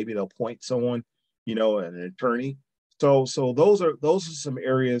 or maybe they'll point someone, an attorney. So those are some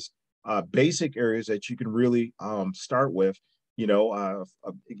areas, basic areas that you can really start with.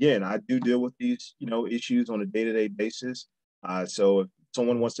 Again, I do deal with these, issues on a day-to-day basis. So if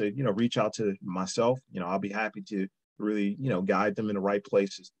someone wants to, reach out to myself, I'll be happy to really, guide them in the right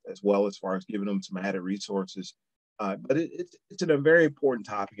places, as well, as far as giving them some added resources. But it's a very important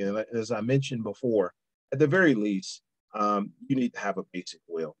topic. And as I mentioned before, at the very least, you need to have a basic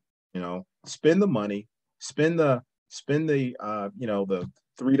will. Spend the money, spend the the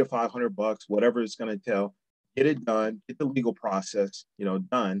 $300 to $500, whatever it's going to tell. Get it done. Get the legal process,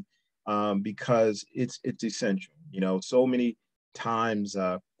 done, because it's essential. So many times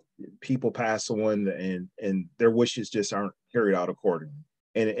people pass on and their wishes just aren't carried out accordingly,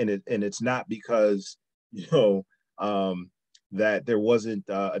 and it's not because that there wasn't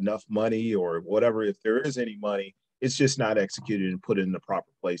enough money or whatever. If there is any money, it's just not executed and put in the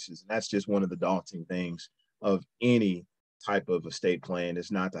proper places. And that's just one of the daunting things of any type of estate plan, is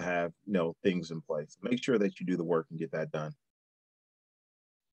not to have, things in place. Make sure that you do the work and get that done.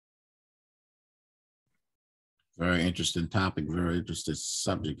 Very interesting topic, very interesting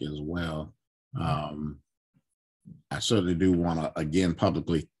subject as well. I certainly do want to, again,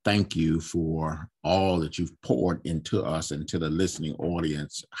 publicly thank you for all that you've poured into us and to the listening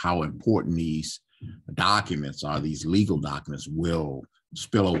audience, how important these documents are, these legal documents, will,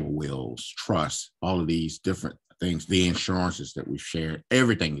 spillover wills, trust, all of these different things, the insurances that we've shared,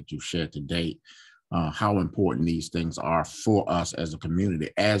 everything that you've shared to date, how important these things are for us as a community.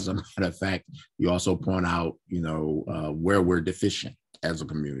 As a matter of fact, you also point out, where we're deficient as a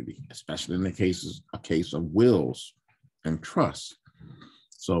community, especially in a case of wills and trust.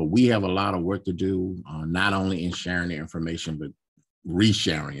 So we have a lot of work to do, not only in sharing the information, but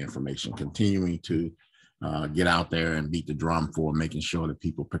resharing information, continuing to get out there and beat the drum for making sure that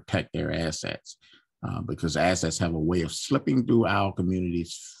people protect their assets, because assets have a way of slipping through our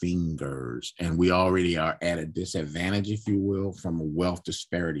community's fingers, and we already are at a disadvantage, if you will, from a wealth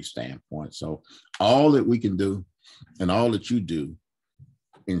disparity standpoint. So all that we can do and all that you do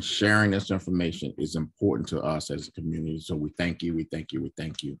in sharing this information is important to us as a community. So we thank you, we thank you, we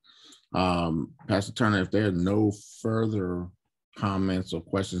thank you. Pastor Turner, if there are no further comments or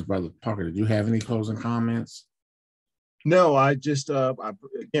questions, Brother Parker, did you have any closing comments? No, I just, I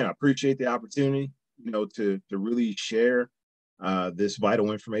appreciate the opportunity, to really share this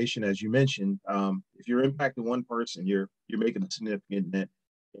vital information. As you mentioned, if you're impacting one person, you're making a significant dent.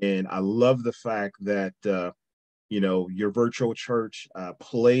 And I love the fact that, your virtual church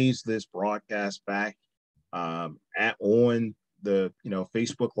plays this broadcast back on the,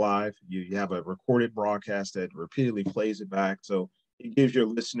 Facebook Live. You have a recorded broadcast that repeatedly plays it back. So it gives your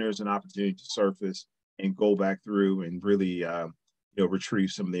listeners an opportunity to surface and go back through and really, retrieve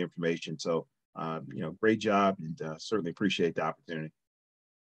some of the information. So, great job, and certainly appreciate the opportunity.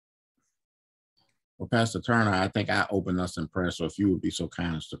 Well, Pastor Turner, I think I opened us in prayer. So if you would be so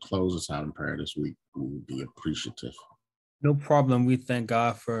kind as to close us out in prayer this week, we would be appreciative. No problem. We thank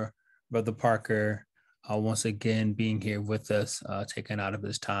God for Brother Parker once again being here with us, taking out of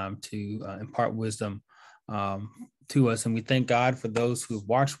his time to impart wisdom to us. And we thank God for those who have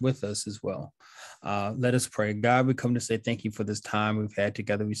watched with us as well. Let us pray. God, we come to say thank you for this time we've had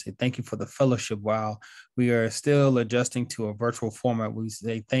together. We say thank you for the fellowship while we are still adjusting to a virtual format. We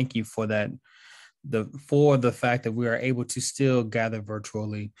say thank you for that, for the fact that we are able to still gather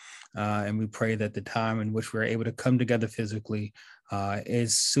virtually. And we pray that the time in which we're able to come together physically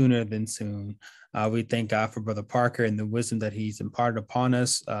is sooner than soon. We thank God for Brother Parker and the wisdom that he's imparted upon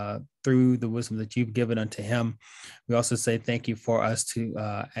us through the wisdom that you've given unto him. We also say thank you for us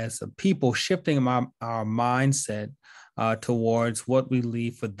to, as a people, shifting our mindset towards what we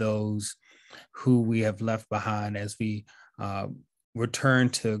leave for those who we have left behind as we return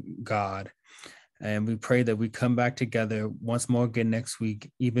to God. And we pray that we come back together once more again next week,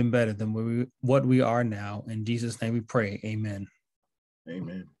 even better than what we are now. In Jesus' name we pray. Amen.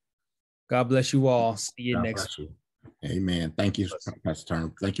 Amen. God bless you all. See you next week. Amen. Thank you, Pastor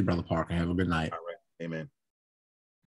Turner. Thank you, Brother Parker. Have a good night. All right. Amen.